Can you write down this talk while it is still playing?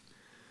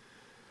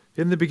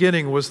In the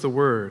beginning was the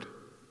Word,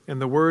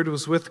 and the Word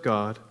was with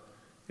God,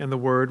 and the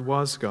Word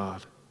was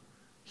God.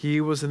 He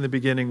was in the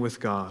beginning with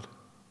God.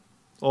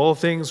 All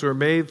things were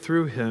made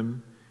through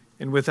him,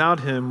 and without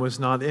him was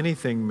not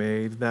anything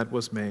made that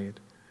was made.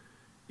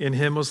 In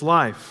him was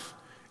life,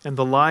 and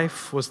the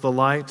life was the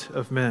light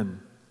of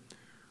men.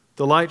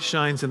 The light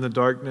shines in the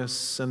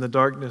darkness, and the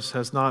darkness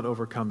has not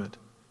overcome it.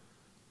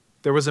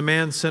 There was a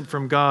man sent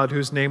from God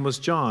whose name was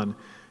John.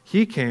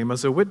 He came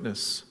as a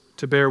witness,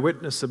 to bear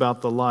witness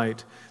about the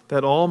light,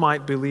 that all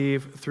might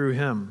believe through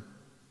him.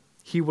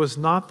 He was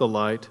not the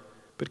light,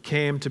 but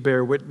came to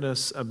bear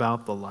witness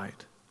about the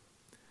light.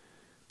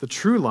 The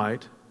true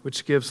light,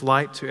 which gives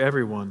light to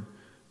everyone,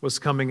 was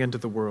coming into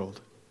the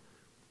world.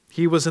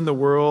 He was in the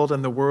world,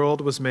 and the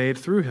world was made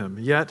through him,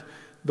 yet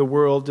the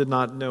world did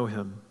not know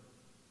him.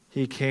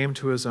 He came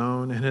to his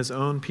own, and his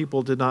own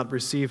people did not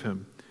receive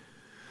him.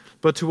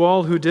 But to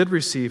all who did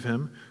receive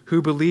him,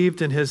 who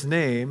believed in his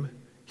name,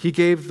 he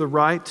gave the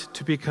right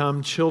to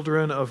become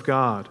children of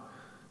God,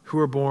 who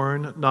were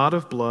born not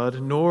of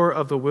blood, nor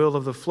of the will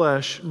of the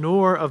flesh,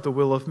 nor of the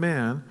will of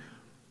man,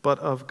 but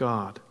of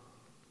God.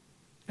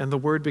 And the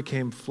Word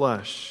became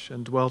flesh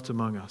and dwelt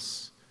among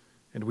us.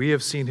 And we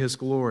have seen his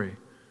glory,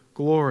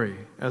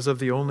 glory as of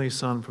the only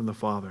Son from the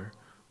Father,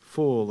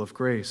 full of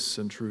grace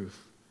and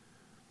truth.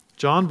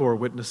 John bore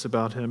witness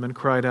about him and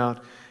cried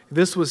out,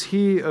 "This was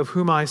he of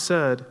whom I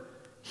said,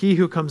 'He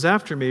who comes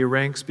after me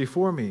ranks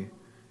before me,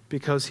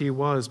 because he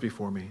was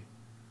before me.'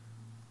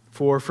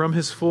 For from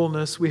his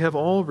fullness we have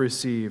all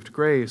received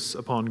grace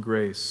upon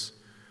grace.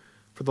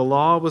 For the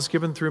law was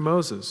given through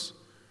Moses.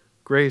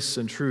 Grace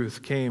and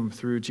truth came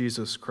through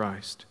Jesus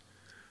Christ.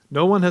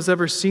 No one has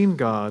ever seen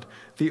God,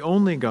 the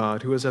only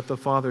God who is at the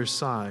Father's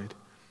side.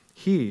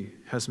 He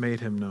has made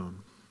him known."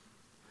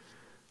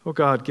 O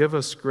God, give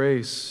us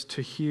grace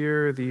to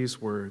hear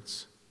these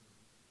words,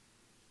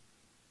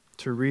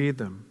 to read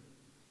them,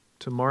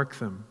 to mark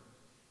them,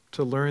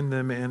 to learn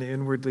them and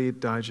inwardly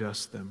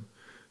digest them,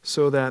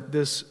 so that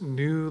this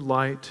new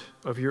light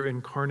of your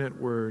incarnate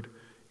word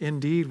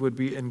indeed would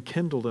be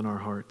enkindled in our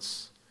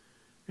hearts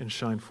and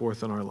shine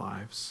forth in our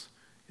lives.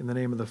 In the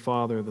name of the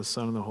Father, the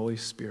Son, and the Holy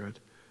Spirit.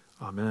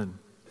 Amen.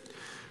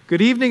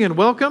 Good evening and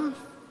welcome.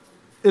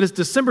 It is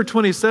December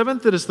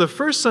 27th. It is the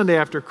first Sunday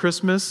after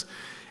Christmas.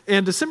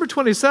 And December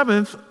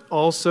 27th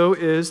also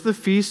is the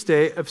feast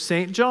day of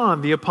St.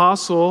 John, the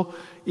apostle,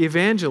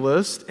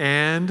 evangelist,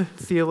 and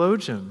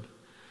theologian.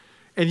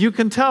 And you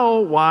can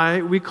tell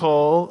why we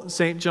call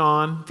St.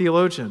 John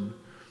theologian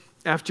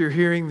after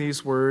hearing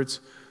these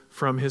words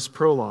from his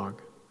prologue.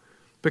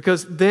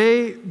 Because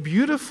they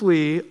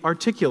beautifully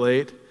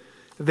articulate,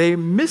 they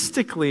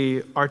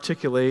mystically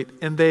articulate,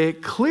 and they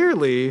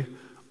clearly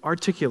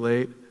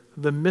articulate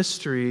the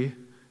mystery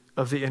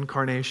of the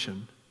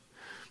incarnation.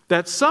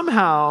 That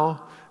somehow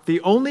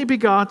the only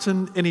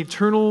begotten and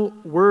eternal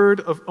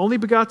only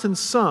begotten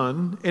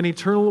Son and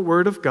eternal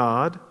Word of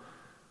God,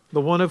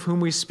 the one of whom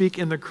we speak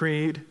in the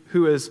Creed,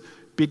 who is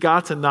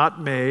begotten,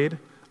 not made,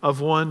 of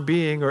one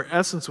being or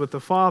essence with the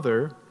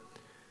Father,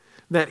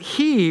 that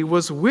he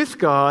was with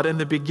God in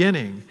the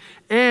beginning,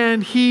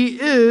 and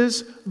he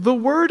is the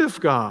Word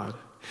of God,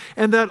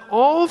 and that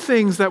all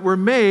things that were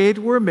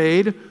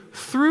made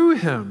through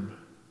him.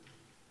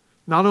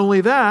 Not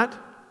only that,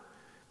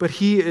 but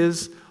he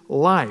is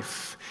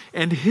life,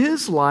 and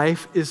his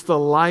life is the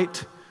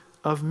light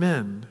of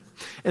men,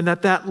 and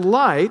that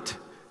light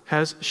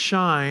has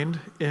shined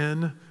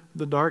in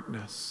the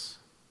darkness.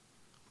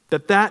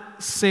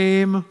 That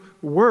same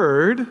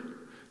Word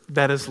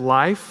that is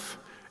life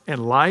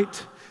and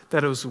light,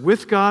 that was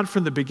with God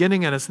from the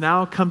beginning and has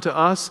now come to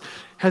us,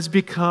 has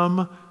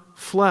become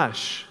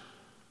flesh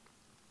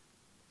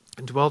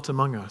and dwelt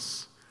among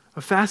us.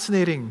 A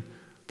fascinating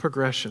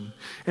progression.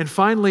 And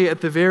finally,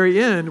 at the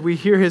very end, we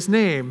hear his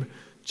name,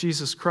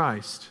 Jesus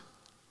Christ.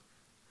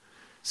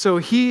 So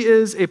he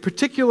is a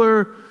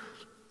particular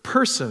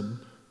person,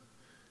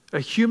 a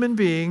human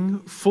being,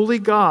 fully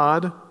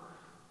God,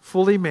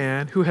 fully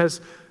man, who has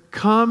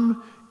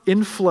come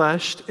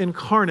infleshed,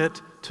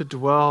 incarnate, to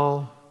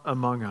dwell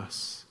among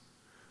us,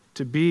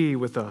 to be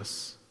with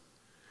us.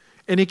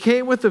 And he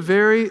came with a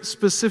very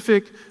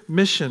specific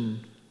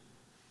mission,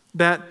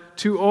 that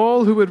to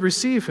all who would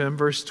receive him,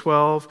 verse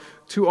 12,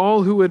 to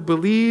all who would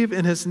believe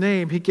in his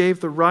name, he gave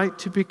the right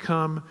to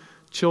become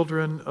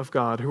children of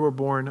God, who were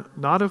born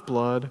not of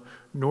blood,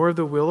 nor of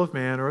the will of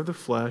man or of the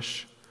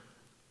flesh,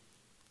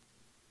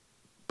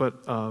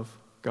 but of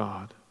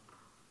God.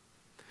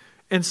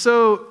 And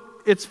so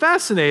it's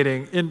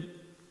fascinating. In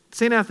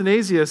St.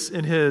 Athanasius,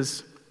 in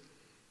his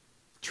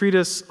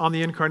treatise on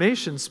the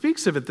Incarnation,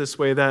 speaks of it this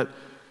way, that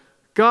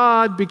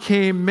God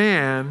became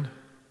man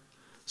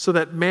so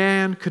that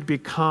man could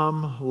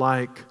become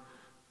like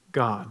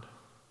God.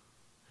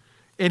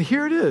 And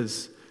here it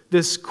is,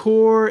 this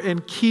core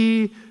and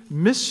key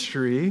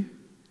mystery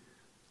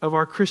of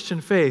our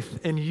Christian faith,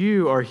 and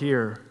you are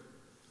here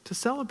to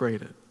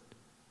celebrate it.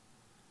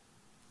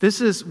 This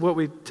is what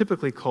we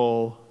typically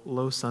call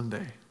Low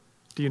Sunday.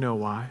 Do you know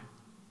why?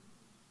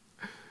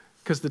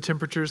 Because the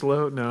temperature's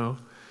low? No.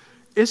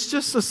 it's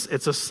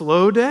a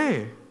slow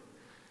day.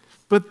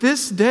 But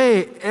this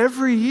day,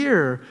 every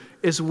year,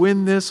 is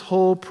when this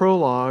whole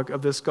prologue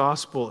of this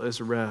gospel is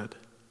read.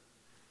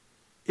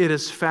 It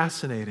is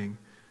fascinating.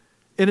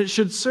 And it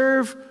should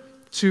serve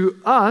to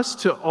us,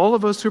 to all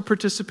of us who are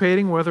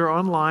participating, whether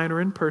online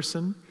or in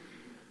person,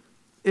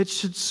 it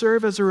should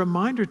serve as a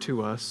reminder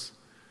to us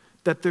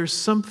that there's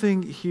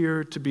something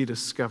here to be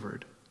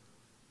discovered.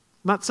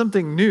 Not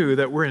something new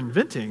that we're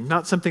inventing,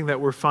 not something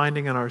that we're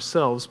finding in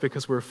ourselves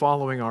because we're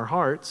following our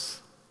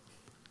hearts.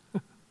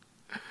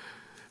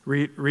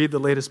 Read the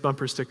latest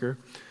bumper sticker.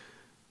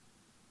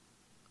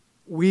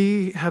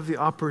 We have the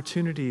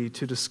opportunity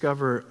to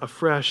discover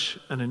afresh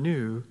and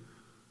anew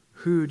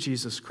who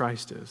Jesus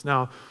Christ is.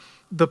 Now,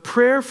 the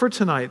prayer for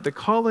tonight, the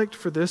collect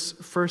for this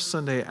first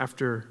Sunday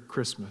after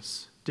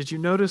Christmas, did you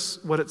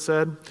notice what it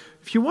said?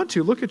 If you want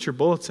to, look at your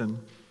bulletin.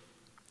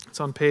 It's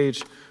on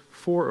page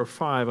 4 or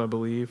 5, I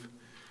believe.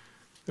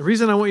 The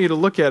reason I want you to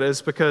look at it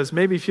is because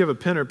maybe if you have a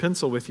pen or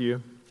pencil with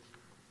you,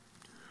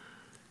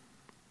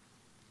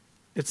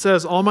 it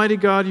says, Almighty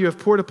God, you have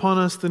poured upon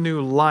us the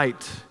new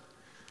light.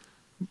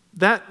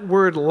 That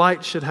word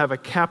light should have a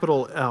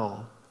capital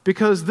L,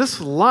 because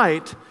this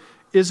light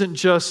isn't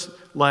just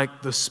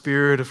like the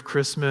spirit of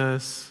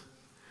Christmas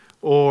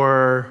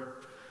or,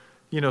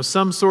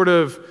 some sort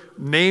of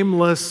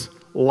nameless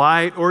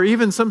light or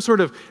even some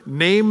sort of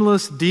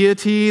nameless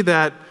deity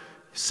that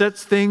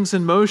sets things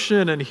in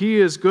motion and he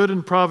is good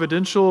and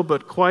providential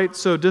but quite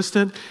so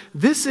distant.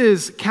 This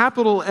is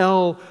capital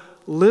L,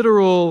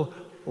 literal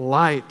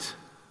light.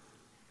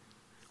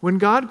 When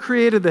God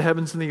created the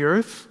heavens and the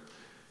earth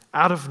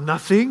out of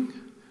nothing,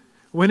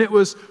 when it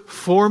was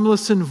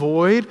formless and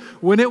void,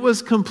 when it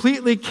was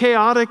completely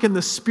chaotic and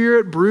the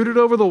Spirit brooded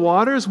over the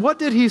waters, what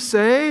did he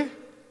say?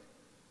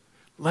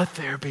 Let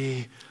there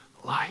be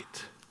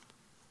light.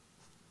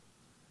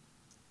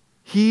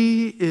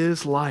 He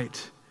is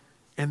light,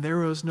 and there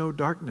was no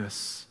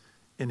darkness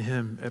in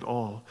him at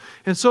all.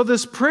 And so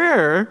this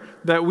prayer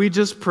that we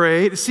just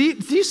prayed, do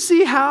you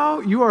see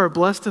how you are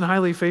blessed and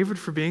highly favored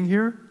for being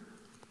here?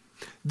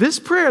 This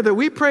prayer that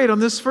we prayed on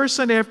this first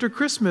Sunday after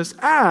Christmas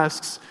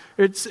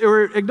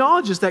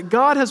acknowledges that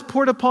God has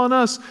poured upon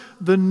us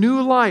the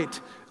new light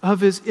of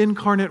his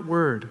incarnate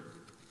word.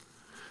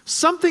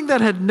 Something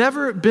that had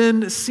never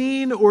been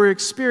seen or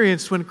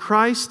experienced when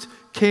Christ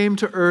came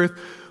to earth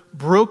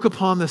broke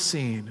upon the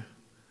scene.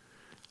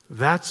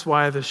 That's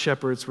why the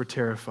shepherds were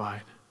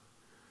terrified.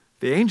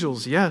 The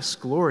angels, yes,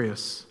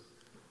 glorious,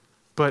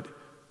 but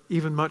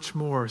even much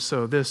more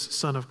so, this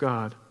Son of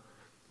God.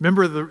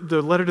 Remember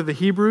the letter to the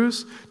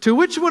Hebrews? To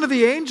which one of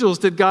the angels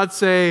did God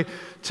say,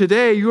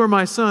 today you are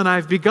my son,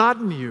 I've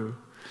begotten you?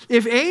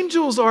 If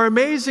angels are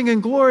amazing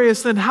and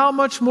glorious, then how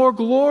much more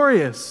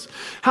glorious,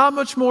 how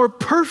much more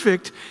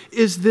perfect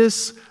is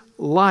this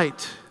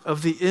light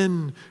of the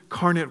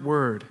incarnate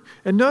word?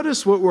 And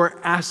notice what we're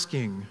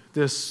asking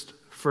this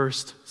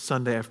first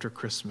Sunday after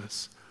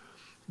Christmas.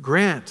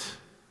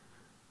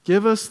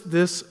 Give us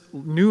this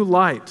new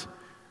light.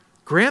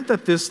 Grant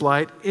that this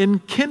light,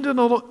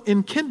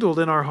 enkindled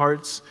in our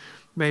hearts,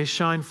 may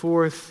shine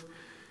forth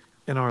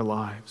in our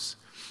lives.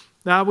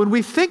 Now, when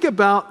we think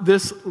about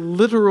this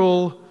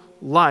literal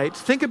light,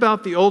 think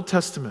about the Old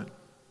Testament.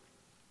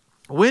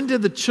 When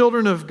did the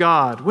children of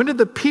God, when did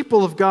the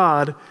people of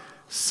God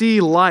see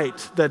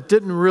light that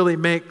didn't really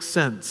make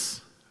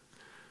sense?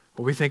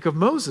 Well, we think of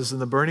Moses in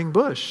the burning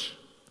bush.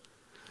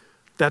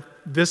 That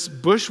this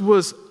bush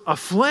was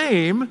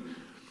aflame.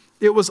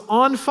 It was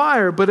on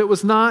fire, but it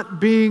was not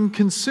being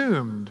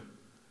consumed.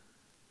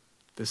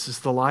 This is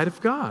the light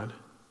of God.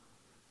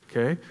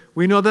 Okay?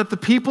 We know that the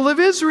people of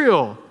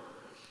Israel,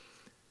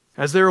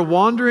 as they were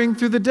wandering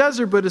through the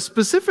desert, but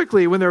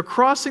specifically when they were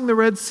crossing the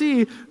Red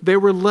Sea, they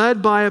were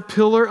led by a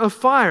pillar of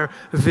fire.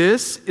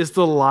 This is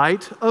the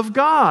light of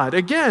God.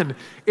 Again,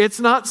 it's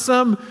not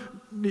some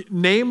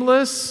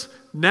nameless,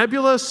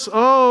 nebulous,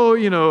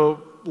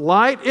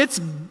 light.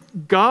 It's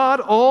God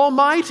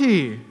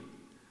Almighty.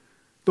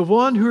 The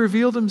one who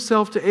revealed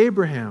himself to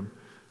Abraham,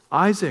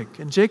 Isaac,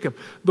 and Jacob.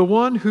 The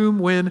one whom,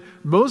 when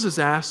Moses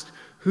asked,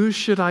 who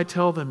should I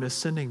tell them is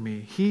sending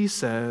me? He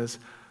says,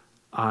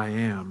 I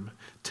am.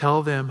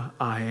 Tell them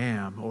I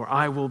am, or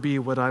I will be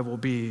what I will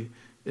be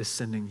is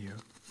sending you.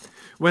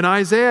 When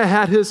Isaiah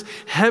had his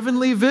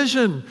heavenly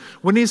vision,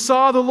 when he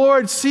saw the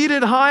Lord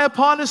seated high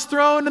upon his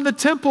throne in the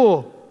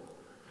temple,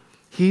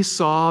 he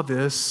saw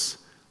this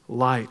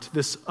light,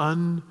 this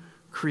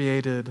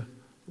uncreated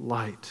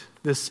light,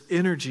 this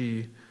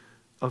energy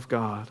of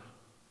God.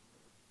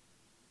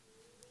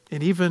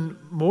 And even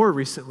more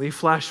recently,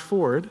 flash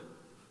forward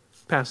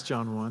past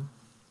John 1.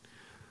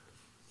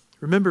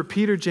 Remember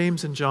Peter,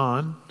 James, and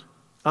John,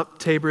 up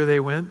Tabor they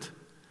went.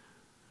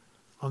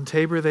 On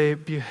Tabor they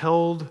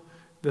beheld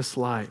this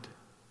light,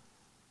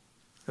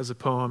 as a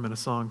poem and a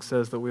song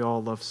says that we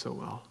all love so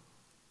well.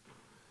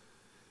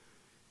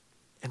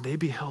 And they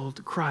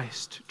beheld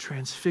Christ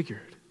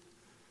transfigured.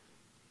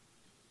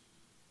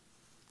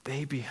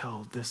 They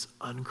beheld this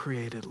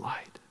uncreated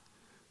light.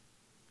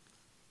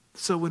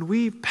 So when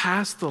we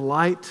pass the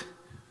light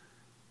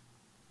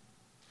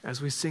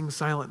as we sing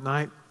Silent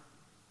Night,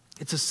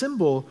 it's a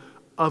symbol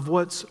of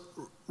what's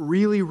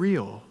really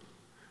real.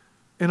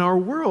 And our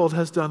world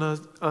has done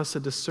us a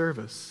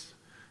disservice.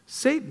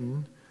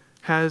 Satan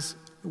has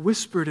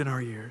whispered in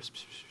our ears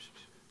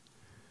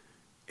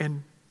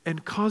and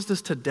caused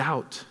us to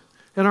doubt.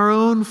 And our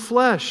own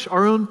flesh,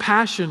 our own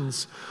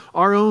passions,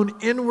 our own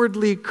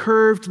inwardly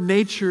curved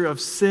nature of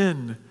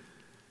sin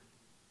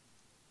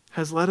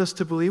has led us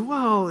to believe,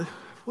 well,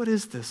 what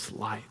is this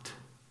light?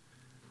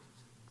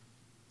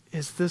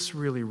 Is this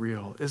really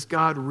real? Is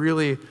God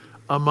really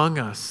among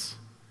us?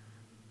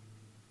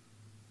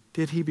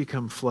 Did he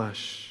become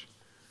flesh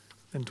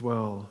and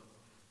dwell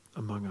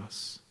among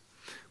us?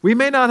 We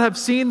may not have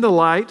seen the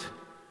light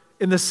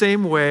in the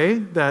same way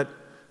that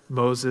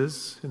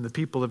Moses and the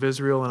people of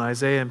Israel and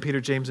Isaiah and Peter,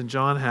 James, and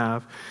John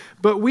have,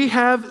 but we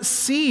have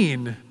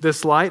seen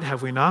this light,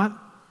 have we not?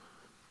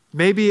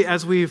 Maybe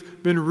as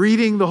we've been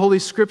reading the Holy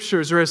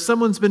Scriptures, or as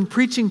someone's been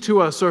preaching to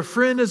us, or a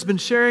friend has been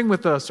sharing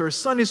with us, or a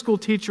Sunday school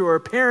teacher, or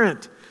a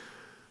parent,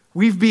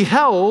 we've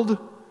beheld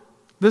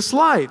this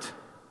light.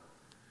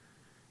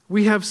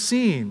 We have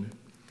seen.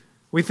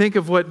 We think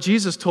of what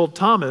Jesus told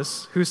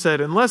Thomas, who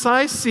said, unless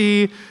I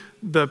see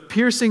the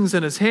piercings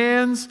in his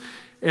hands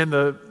and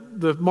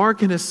the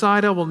mark in his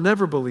side, I will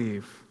never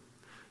believe.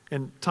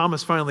 And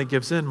Thomas finally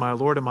gives in, my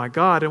Lord and my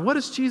God. And what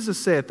does Jesus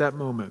say at that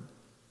moment?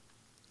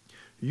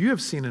 You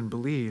have seen and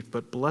believed,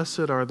 but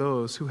blessed are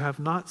those who have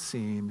not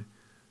seen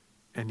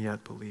and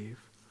yet believe.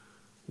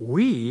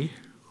 We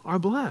are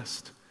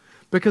blessed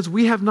because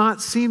we have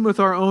not seen with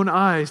our own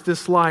eyes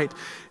this light,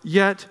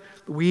 yet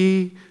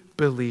we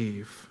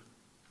believe.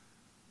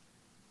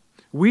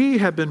 We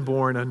have been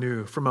born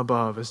anew from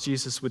above, as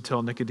Jesus would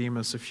tell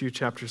Nicodemus a few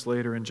chapters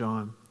later in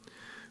John.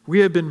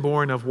 We have been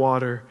born of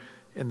water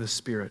and the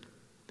Spirit.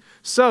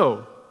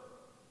 So,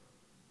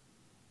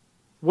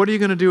 what are you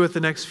going to do with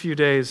the next few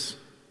days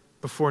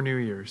before New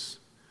Year's?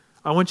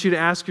 I want you to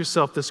ask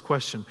yourself this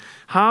question.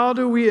 How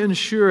do we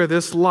ensure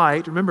this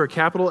light, remember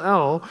capital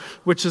L,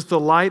 which is the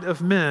light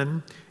of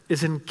men,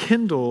 is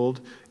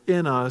enkindled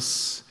in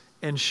us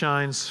and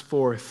shines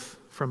forth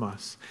from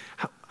us?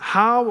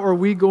 How are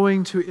we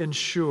going to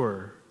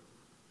ensure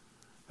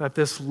that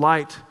this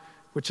light,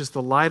 which is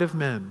the light of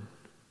men,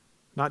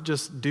 not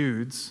just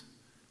dudes,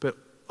 but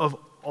of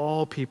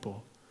all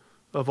people,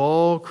 of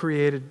all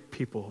created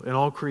people in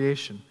all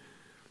creation,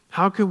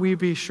 how can we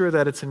be sure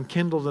that it's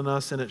enkindled in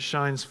us and it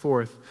shines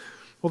forth?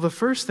 Well, the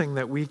first thing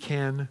that we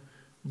can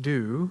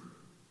do,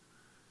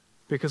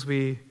 because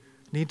we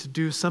need to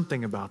do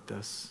something about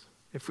this,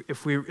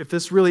 if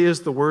this really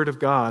is the Word of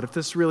God, if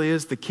this really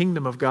is the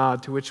kingdom of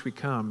God to which we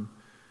come,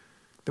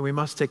 then we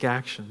must take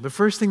action. The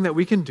first thing that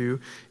we can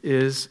do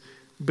is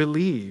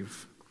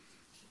believe.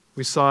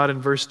 We saw it in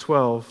verse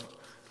 12.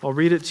 I'll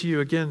read it to you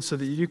again so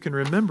that you can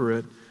remember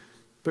it,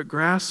 but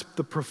grasp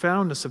the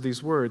profoundness of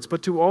these words.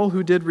 But to all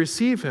who did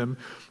receive him,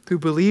 who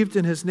believed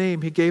in his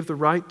name, he gave the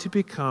right to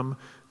become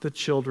the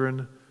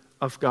children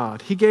of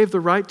God. He gave the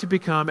right to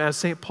become, as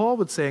St. Paul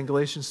would say in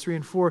Galatians 3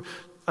 and 4,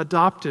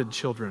 adopted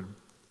children.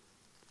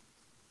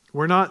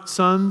 We're not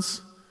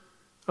sons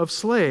of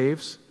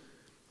slaves,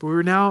 but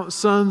we're now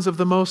sons of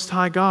the Most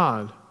High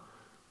God.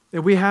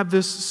 And we have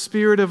this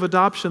spirit of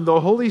adoption, the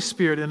Holy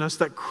Spirit in us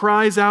that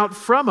cries out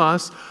from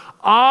us,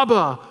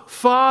 Abba,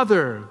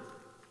 Father.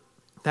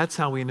 That's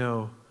how we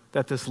know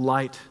that this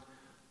light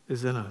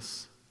is in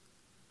us.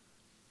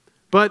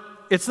 But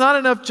it's not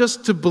enough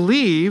just to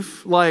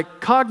believe,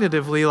 like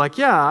cognitively, like,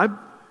 yeah, I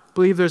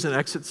believe there's an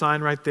exit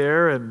sign right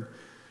there. And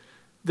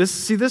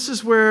this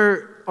is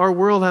where our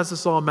world has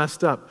us all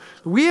messed up.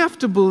 We have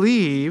to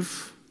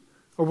believe,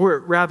 or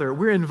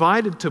we're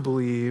invited to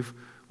believe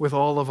with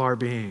all of our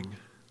being,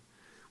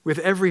 with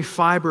every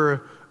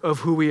fiber of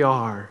who we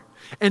are,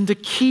 and to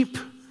keep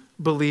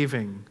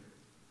believing,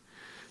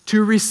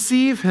 to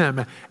receive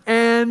him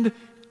and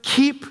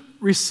keep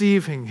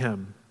receiving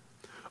him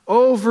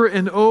over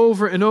and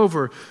over and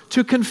over,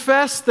 to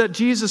confess that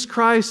Jesus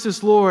Christ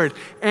is Lord,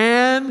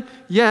 and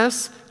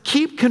yes,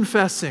 keep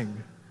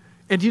confessing.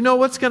 And you know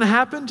what's going to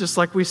happen? Just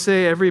like we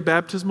say every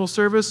baptismal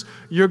service,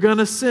 you're going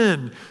to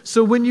sin.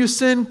 So when you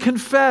sin,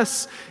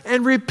 confess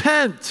and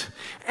repent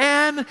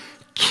and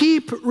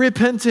keep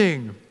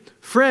repenting.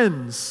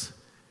 Friends,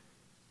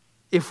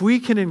 if we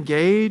can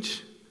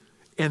engage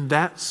in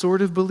that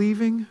sort of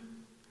believing,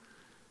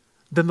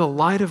 then the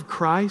light of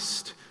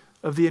Christ,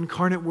 of the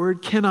incarnate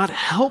Word, cannot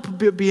help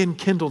but be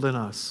enkindled in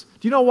us.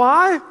 Do you know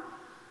why?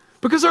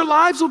 Because our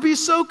lives will be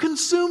so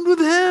consumed with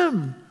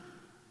Him.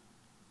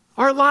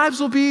 Our lives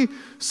will be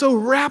so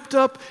wrapped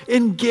up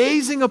in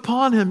gazing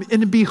upon Him,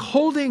 in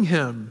beholding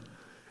Him,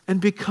 and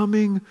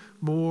becoming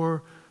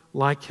more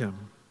like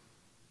Him.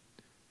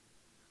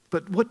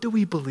 But what do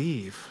we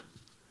believe?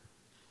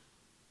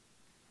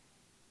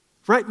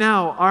 Right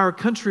now, our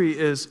country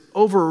is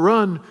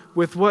overrun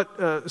with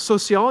what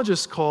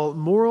sociologists call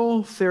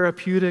moral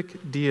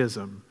therapeutic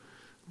deism.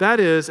 That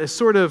is a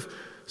sort of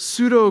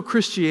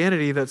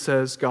pseudo-Christianity that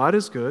says God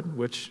is good,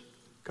 which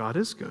God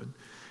is good,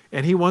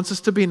 and He wants us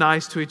to be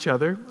nice to each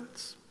other.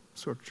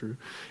 sort of true.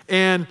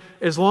 And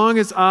as long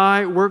as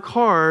I work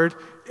hard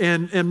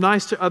and am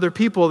nice to other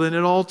people, then it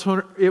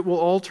will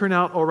all turn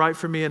out all right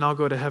for me, and I'll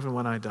go to heaven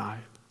when I die.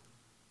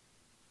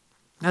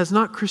 That's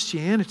not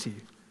Christianity.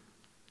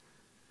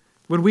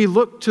 When we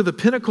look to the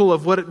pinnacle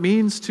of what it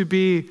means to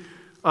be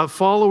a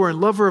follower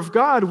and lover of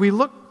God, we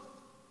look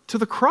to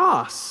the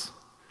cross,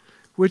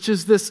 which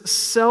is this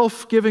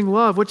self-giving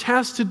love, which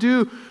has to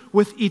do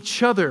with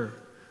each other,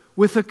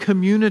 with a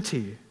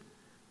community.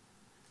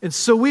 And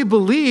so we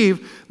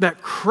believe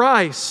that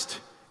Christ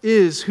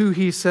is who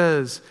he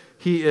says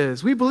he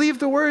is. We believe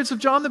the words of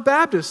John the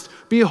Baptist,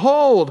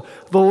 "Behold,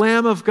 the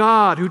Lamb of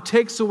God who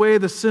takes away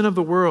the sin of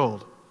the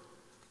world."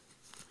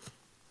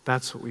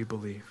 That's what we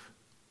believe.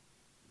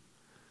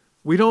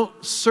 We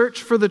don't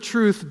search for the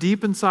truth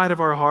deep inside of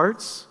our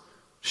hearts.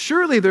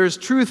 Surely there's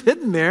truth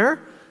hidden there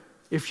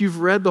if you've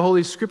read the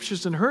Holy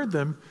Scriptures and heard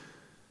them.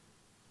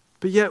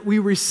 But yet we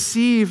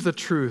receive the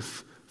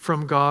truth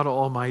from God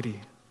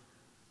Almighty.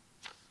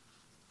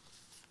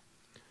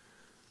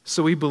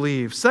 So we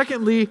believe.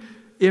 Secondly,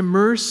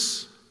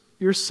 immerse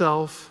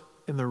yourself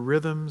in the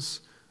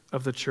rhythms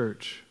of the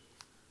church.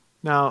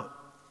 Now,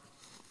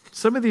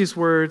 some of these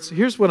words,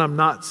 here's what I'm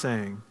not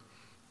saying,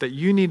 that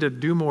you need to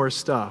do more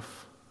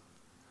stuff.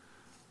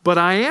 But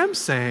I am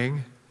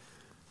saying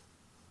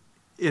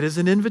it is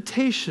an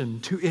invitation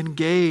to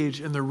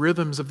engage in the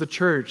rhythms of the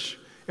church.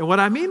 And what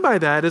I mean by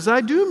that is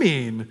I do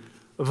mean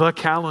the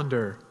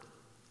calendar.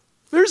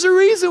 There's a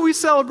reason we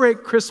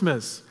celebrate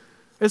Christmas.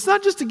 It's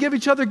not just to give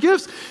each other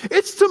gifts.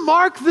 It's to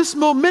mark this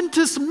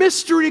momentous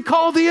mystery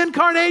called the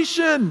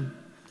Incarnation.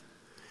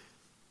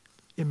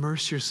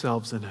 Immerse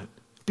yourselves in it.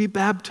 Be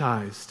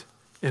baptized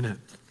in it.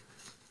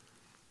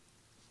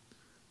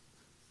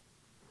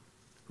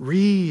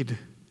 Read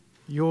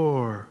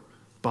your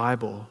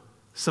Bible.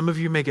 Some of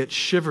you may get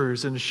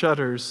shivers and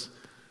shudders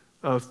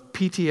of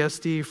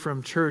PTSD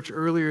from church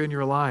earlier in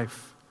your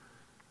life.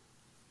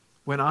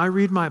 When I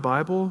read my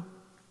Bible,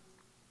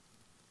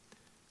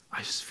 I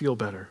just feel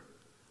better.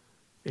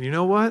 And you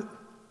know what?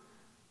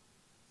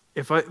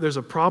 If there's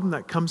a problem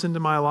that comes into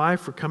my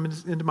life or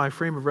comes into my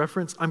frame of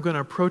reference, I'm going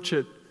to approach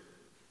it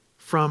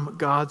from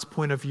God's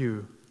point of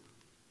view.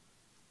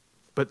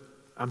 But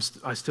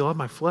I still have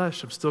my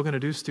flesh. I'm still going to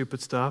do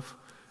stupid stuff.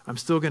 I'm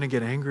still going to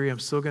get angry. I'm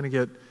still going to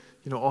get,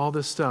 all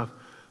this stuff.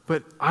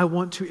 But I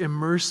want to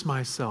immerse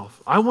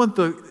myself. I want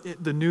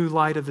the new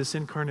light of this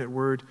incarnate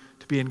word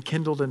to be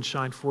enkindled and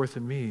shine forth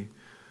in me.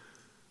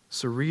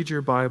 So read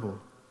your Bible.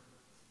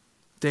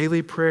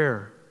 Daily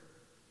prayer.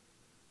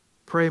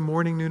 Pray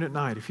morning, noon, at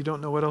night. If you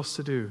don't know what else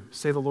to do,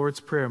 say the Lord's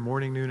Prayer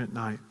morning, noon, at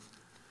night.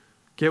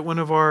 Get one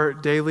of our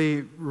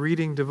daily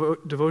reading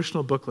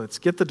devotional booklets.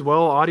 Get the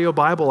Dwell Audio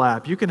Bible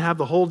app. You can have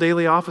the whole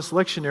daily office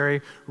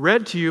lectionary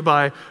read to you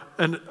by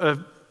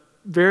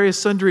various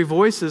sundry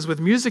voices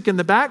with music in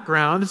the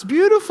background. It's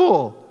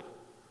beautiful.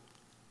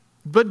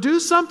 But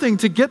do something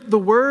to get the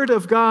Word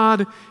of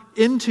God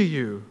into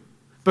you,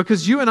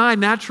 because you and I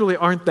naturally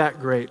aren't that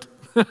great.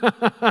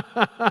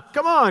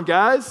 Come on,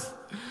 guys.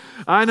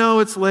 I know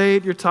it's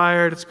late, you're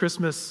tired, it's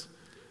Christmas.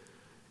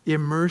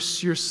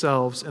 Immerse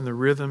yourselves in the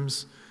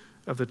rhythms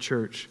of the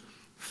church.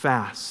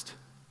 Fast.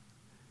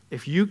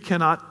 If you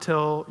cannot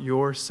tell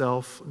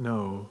yourself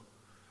no,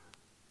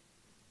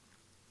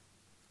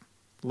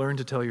 learn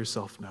to tell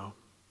yourself no.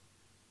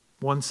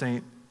 One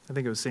saint, I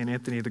think it was St.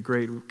 Anthony the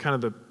Great,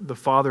 kind of the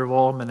father of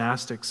all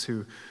monastics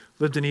who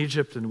lived in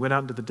Egypt and went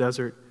out into the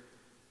desert.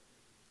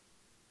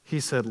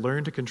 He said,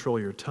 learn to control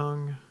your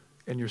tongue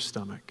and your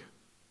stomach.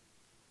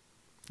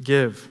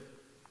 Give.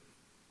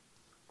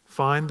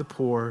 Find the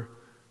poor,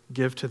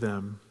 give to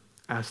them,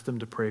 ask them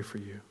to pray for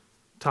you.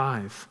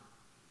 Tithe.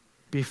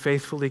 Be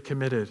faithfully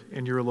committed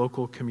in your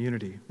local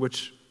community,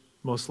 which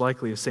most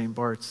likely is St.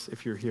 Bart's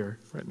if you're here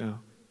right now.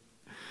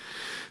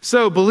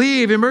 So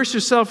believe, immerse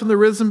yourself in the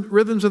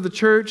rhythms of the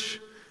church,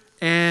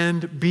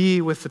 and be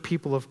with the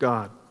people of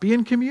God. Be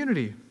in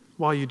community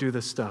while you do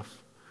this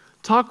stuff.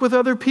 Talk with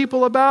other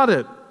people about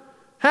it.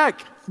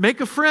 Heck,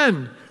 make a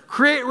friend.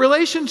 Create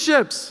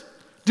relationships.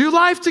 Do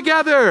life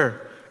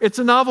together. It's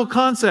a novel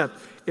concept.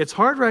 It's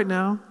hard right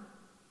now.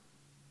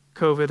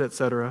 COVID,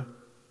 etc.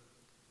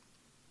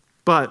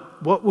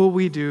 But what will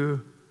we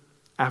do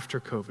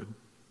after COVID?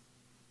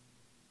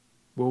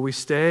 Will we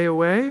stay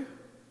away?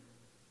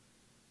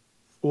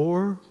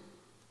 Or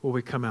will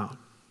we come out?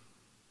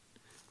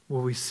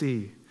 Will we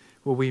see?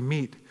 Will we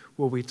meet?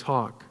 Will we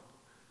talk?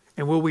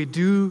 And will we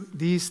do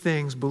these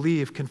things,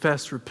 believe,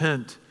 confess,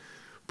 repent,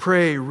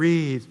 pray,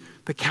 read,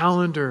 the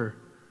calendar,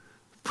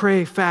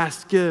 pray,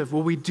 fast, give?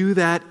 Will we do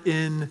that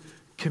in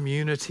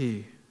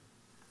community?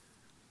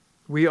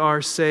 We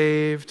are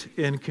saved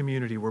in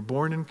community. We're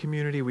born in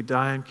community. We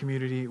die in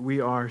community. We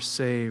are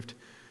saved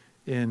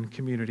in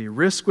community.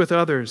 Risk with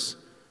others.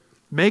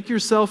 Make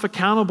yourself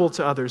accountable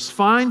to others.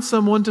 Find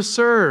someone to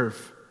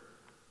serve.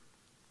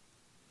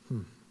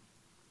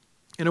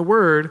 In a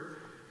word,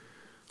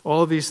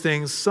 all of these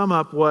things sum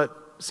up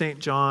what St.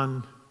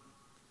 John,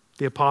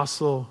 the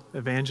apostle,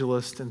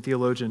 evangelist, and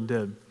theologian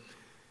did.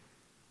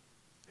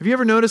 Have you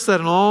ever noticed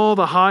that in all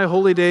the high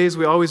holy days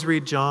we always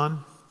read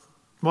John?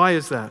 Why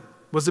is that?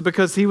 Was it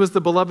because he was the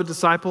beloved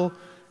disciple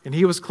and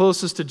he was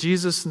closest to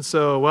Jesus and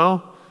so,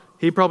 well,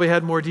 he probably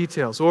had more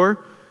details?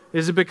 Or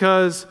is it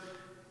because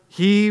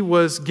he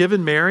was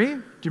given Mary? Do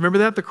you remember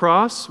that? The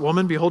cross,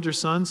 woman, behold your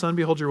son, son,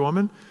 behold your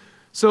woman.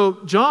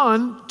 So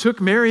John took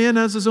Mary in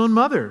as his own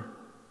mother.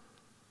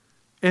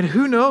 And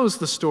who knows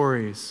the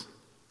stories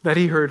that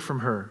he heard from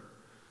her?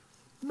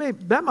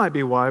 That might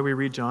be why we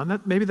read John.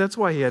 Maybe that's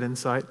why he had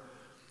insight.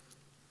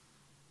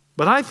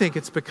 But I think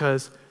it's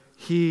because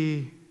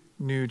he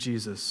knew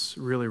Jesus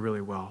really,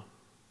 really well.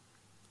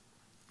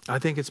 I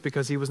think it's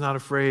because he was not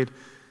afraid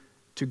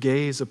to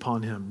gaze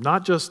upon him,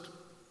 not just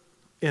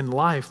in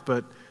life,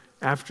 but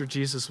after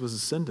Jesus was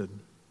ascended,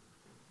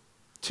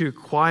 to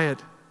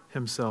quiet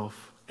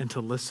himself and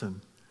to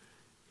listen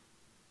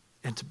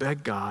and to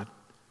beg God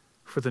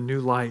for the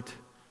new light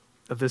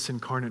of this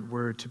incarnate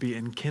word to be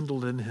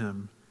enkindled in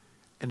him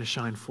and to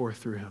shine forth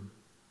through him.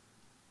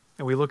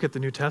 And we look at the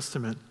New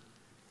Testament,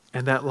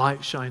 and that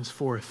light shines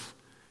forth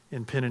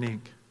in pen and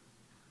ink.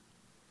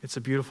 It's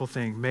a beautiful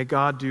thing. May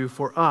God do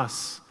for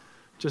us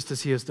just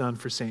as he has done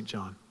for St.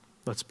 John.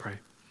 Let's pray.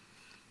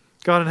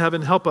 God in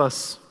heaven, help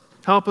us.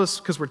 Help us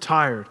because we're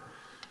tired.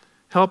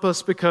 Help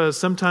us because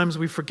sometimes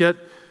we forget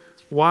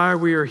why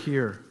we are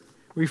here.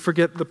 We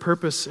forget the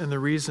purpose and the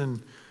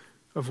reason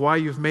of why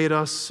you've made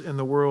us in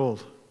the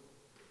world.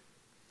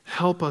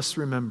 Help us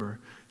remember.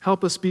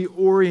 Help us be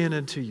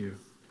oriented to you.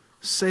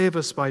 Save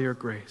us by your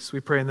grace.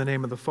 We pray in the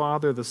name of the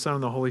Father, the Son,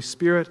 and the Holy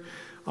Spirit.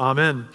 Amen.